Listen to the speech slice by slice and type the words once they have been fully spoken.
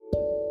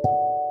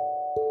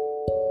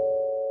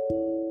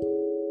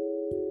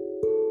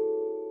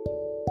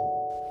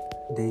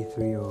Day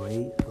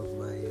 308 of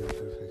my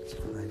imperfect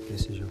life.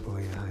 This is your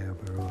boy Yahya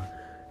Baroa.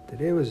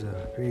 Today was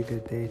a pretty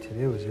good day.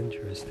 Today was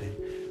interesting.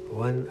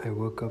 One, I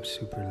woke up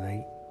super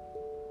late,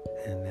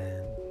 and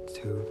then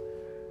two,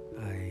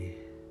 I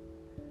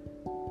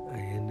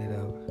ended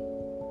up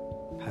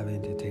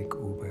having to take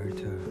Uber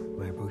to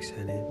my book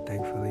signing.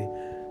 Thankfully,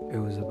 it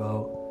was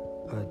about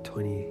a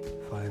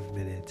 25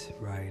 minutes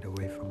ride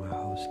away from my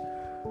house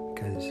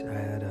because I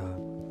had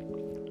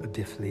a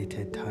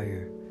deflated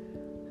tire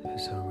for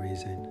some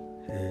reason,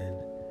 and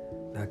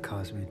that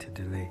caused me to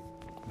delay.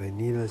 But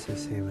needless to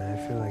say, man,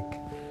 I feel like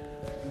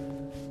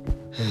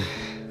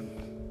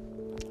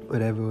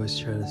whatever was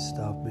trying to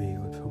stop me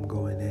from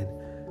going in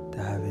to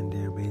having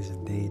the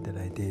amazing day that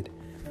I did.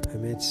 I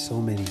met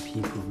so many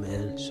people,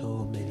 man,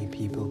 so many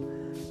people,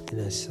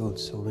 and I sold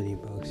so many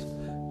books.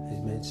 I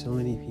met so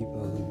many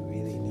people who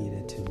really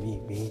needed to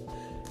meet me,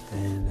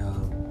 and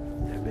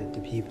I met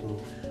the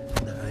people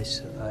that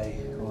I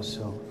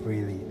also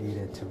really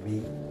needed to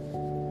meet.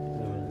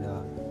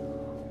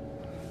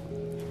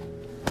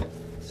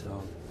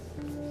 So,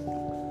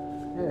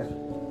 yeah,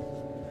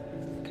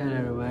 kind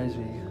of reminds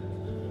me,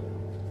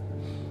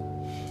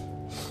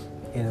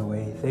 in a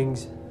way,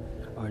 things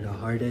are the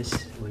hardest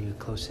when you're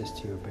closest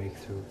to your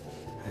breakthrough,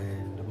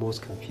 and the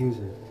most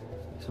confusing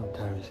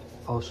sometimes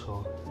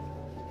also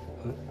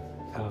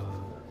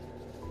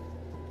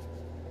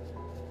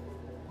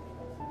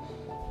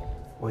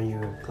when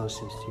you're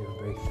closest to your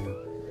breakthrough.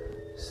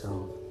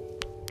 So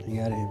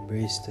you gotta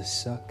embrace the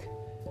suck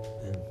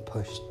and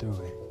push through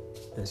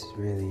it. That's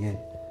really it.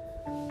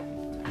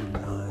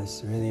 And,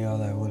 that's really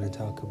all I want to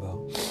talk about.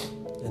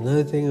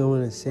 Another thing I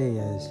want to say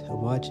is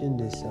I'm watching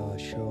this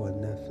show on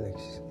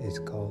Netflix. It's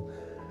called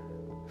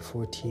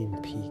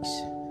 14 Peaks.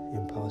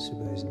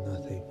 Impossible is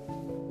Nothing.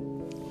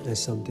 That's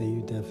something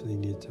you definitely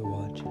need to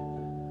watch,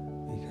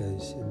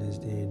 because in this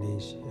day and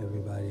age,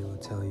 everybody will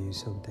tell you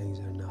some things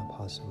are not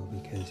possible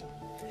because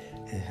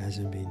it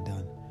hasn't been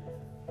done.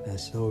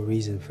 That's no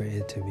reason for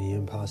it to be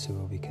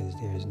impossible, because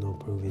there is no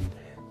proven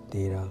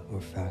data or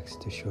facts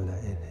to show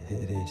that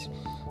it is.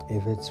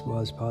 If it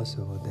was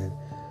possible, then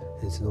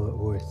it's not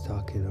worth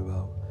talking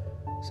about.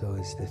 So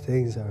it's the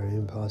things that are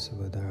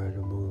impossible that are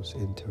the most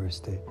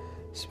interesting,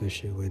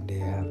 especially when they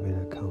have been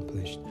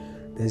accomplished.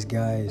 This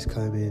guy is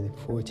climbing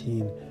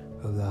 14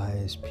 of the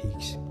highest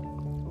peaks,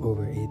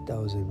 over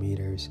 8,000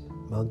 meters,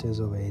 mountains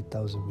over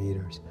 8,000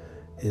 meters,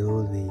 in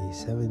only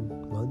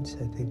 7 months,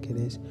 I think it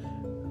is.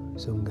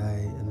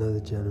 Another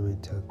gentleman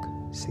took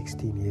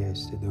 16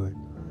 years to do it.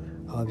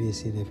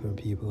 Obviously, different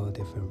people,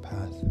 different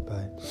paths,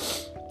 but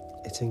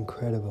it's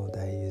incredible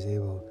that he is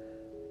able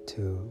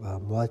to,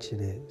 watching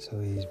it, so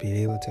he's been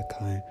able to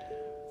climb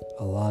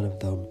a lot of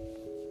them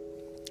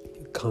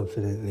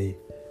confidently.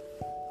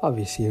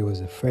 Obviously, he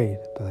was afraid,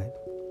 but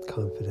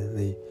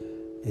confidently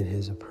in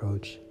his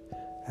approach.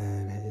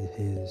 And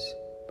his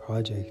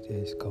project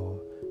is called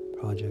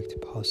Project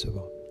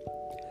Possible.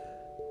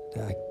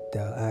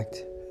 The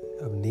act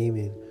of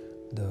naming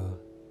the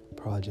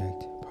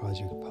project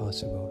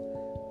Possible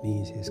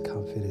means he's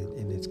confident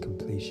in its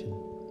completion.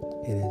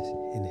 It is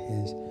in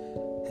his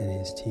and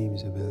his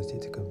team's ability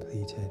to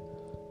complete it.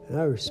 And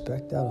I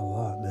respect that a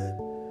lot, man.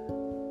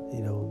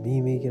 You know, me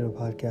making a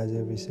podcast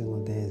every single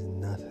day is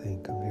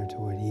nothing compared to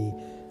what he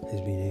has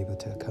been able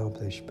to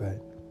accomplish.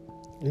 But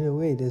in a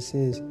way, this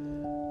is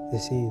the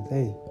same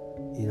thing.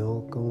 You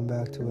know, going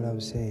back to what I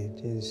was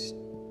saying, just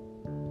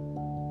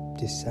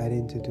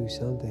deciding to do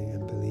something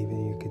and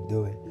believing you could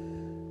do it.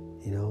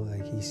 You know,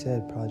 like he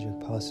said, Project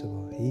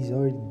Possible. He's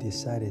already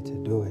decided to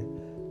do it.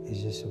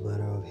 It's just a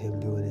matter of him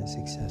doing it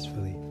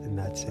successfully, and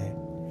that's it.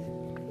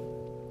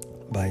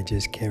 By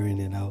just carrying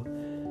it out.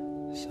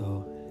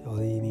 So all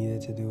he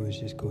needed to do was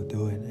just go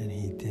do it, and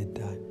he did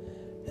that.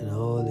 And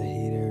all the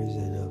haters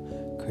and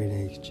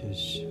critics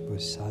just were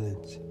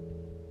silenced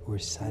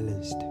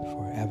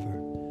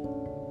forever.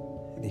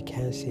 They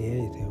can't say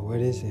anything. What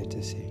is there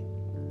to say?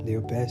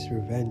 Their best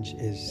revenge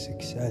is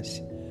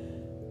success.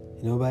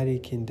 Nobody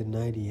can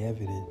deny the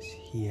evidence.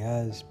 He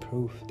has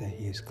proof that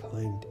he has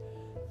climbed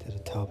to the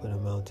top of the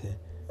mountain.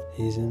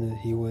 He was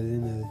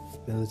in the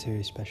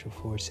military special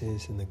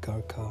forces, and the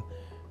Gurkha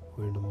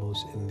were the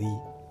most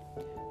elite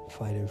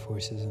fighting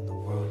forces in the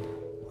world,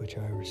 which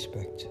I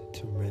respect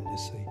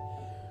tremendously.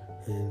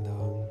 And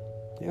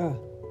yeah,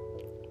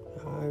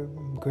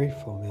 I'm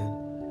grateful, man.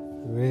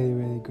 I'm really,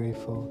 really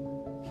grateful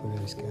for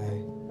this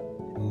guy,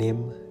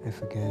 Nim. I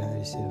forget how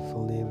to say the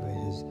full name, but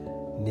his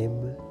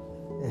Nim,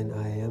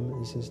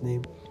 N-I-M is his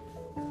name.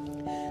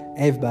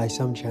 If by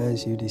some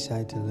chance you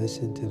decide to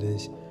listen to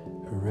this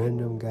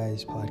random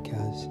guy's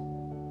podcast,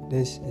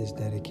 this is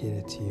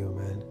dedicated to you,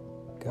 man.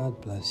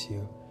 God bless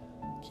you.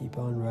 Keep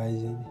on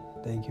rising.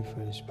 Thank you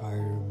for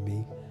inspiring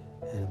me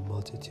and a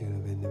multitude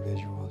of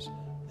individuals,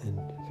 and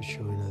for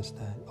showing us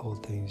that all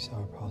things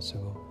are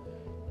possible.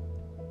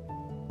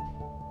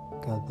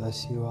 God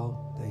bless you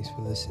all. Thanks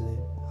for listening.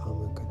 I'm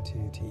going to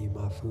continue to eat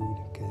my food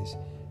because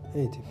I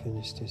need to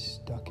finish this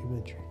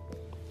documentary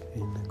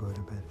and then go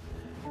to bed.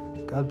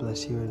 God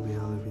bless you, and may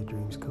all of your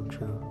dreams come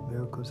true.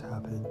 Miracles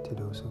happen to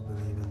those who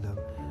believe in them.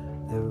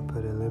 Never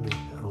put a limit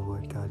on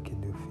what God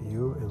can do for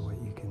you and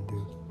what you can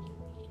do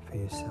for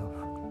yourself.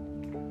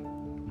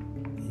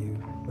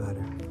 You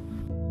matter.